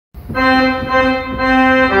Well,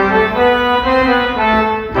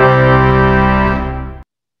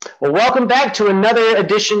 welcome back to another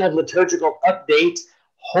edition of Liturgical Update,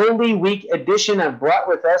 Holy Week edition. I've brought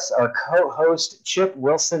with us our co-host, Chip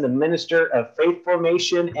Wilson, the Minister of Faith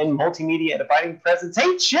Formation and Multimedia at Abiding Presence.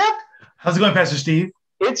 Hey, Chip! How's it going, Pastor Steve?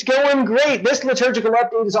 It's going great. This Liturgical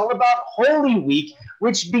Update is all about Holy Week,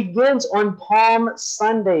 which begins on Palm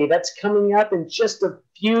Sunday. That's coming up in just a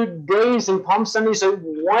few days, and Palm Sunday is a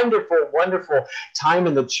wonderful, wonderful time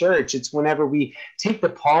in the church. It's whenever we take the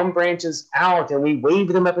palm branches out and we wave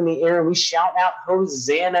them up in the air and we shout out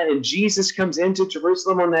Hosanna, and Jesus comes into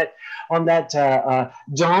Jerusalem on that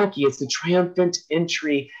donkey. It's the triumphant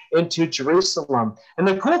entry into Jerusalem. And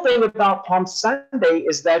the cool thing about Palm Sunday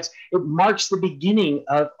is that it marks the beginning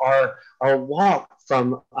of our walk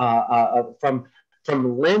from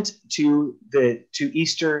Lent to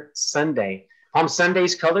Easter Sunday. Palm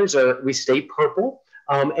Sunday's colors are, we stay purple.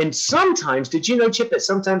 And sometimes, did you know, Chip, that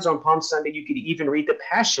sometimes on Palm Sunday you could even read the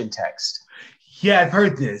Passion text? Yeah, I've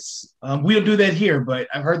heard this. We don't do that here, but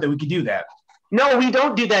I've heard that we could do that. No, we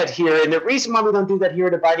don't do that here. And the reason why we don't do that here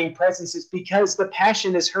at Abiding Presence is because the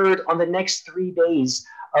Passion is heard on the next 3 days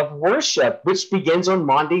of worship, which begins on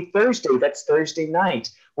Maundy, Thursday. That's Thursday night.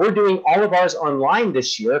 We're doing all of ours online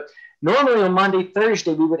this year. Normally on Monday,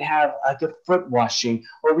 Thursday, we would have like a foot washing,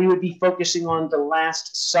 or we would be focusing on the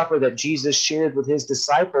Last Supper that Jesus shared with his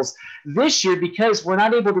disciples. This year, because we're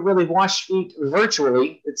not able to really wash feet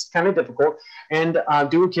virtually, it's kind of difficult, and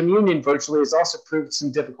doing communion virtually has also proved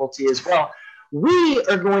some difficulty as well. We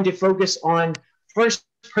are going to focus on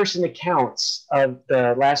first-person accounts of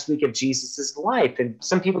the last week of Jesus's life, and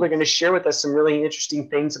some people are going to share with us some really interesting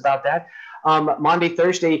things about that. Maundy,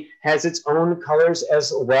 Thursday has its own colors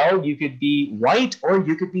as well. You could be white or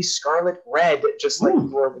you could be scarlet red, just like you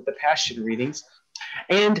were with the Passion readings.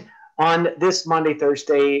 And on this Maundy,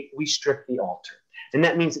 Thursday, we strip the altar. And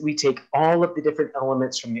that means that we take all of the different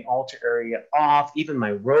elements from the altar area off. Even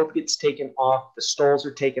my robe gets taken off. The stoles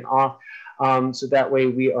are taken off. So that way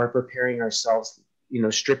we are preparing ourselves,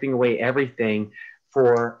 stripping away everything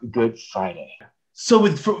for Good Friday. So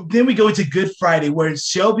then we go into Good Friday, where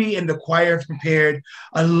Shelby and the choir have prepared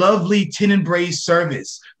a lovely Tenebrae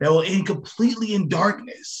service that will end completely in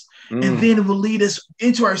darkness. And then it will lead us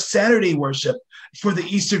into our Saturday worship for the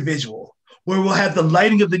Easter Vigil, where we'll have the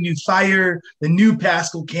lighting of the new fire, the new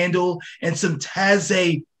Paschal candle, and some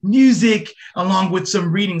Taizé music, along with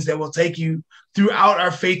some readings that will take you throughout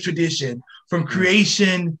our faith tradition, from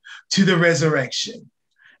creation to the resurrection.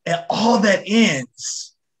 And all that ends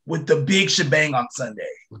with the big shebang on Sunday.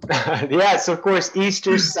 Yes, of course,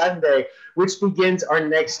 Easter Sunday, which begins our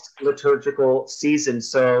next liturgical season.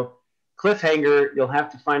 So, cliffhanger, you'll have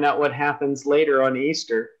to find out what happens later on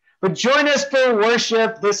Easter. But join us for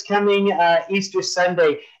worship this coming Easter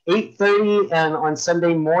Sunday, 8:30, and on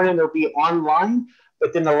Sunday morning it'll be online.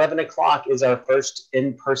 But then 11 o'clock is our first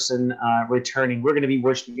in-person returning. We're going to be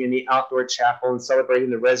worshiping in the outdoor chapel and celebrating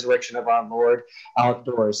the resurrection of our Lord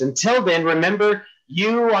outdoors. Until then, remember,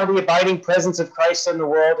 you are the abiding presence of Christ in the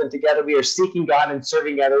world, and together we are seeking God and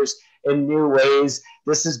serving others in new ways.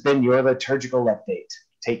 This has been your Liturgical Update.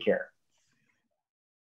 Take care.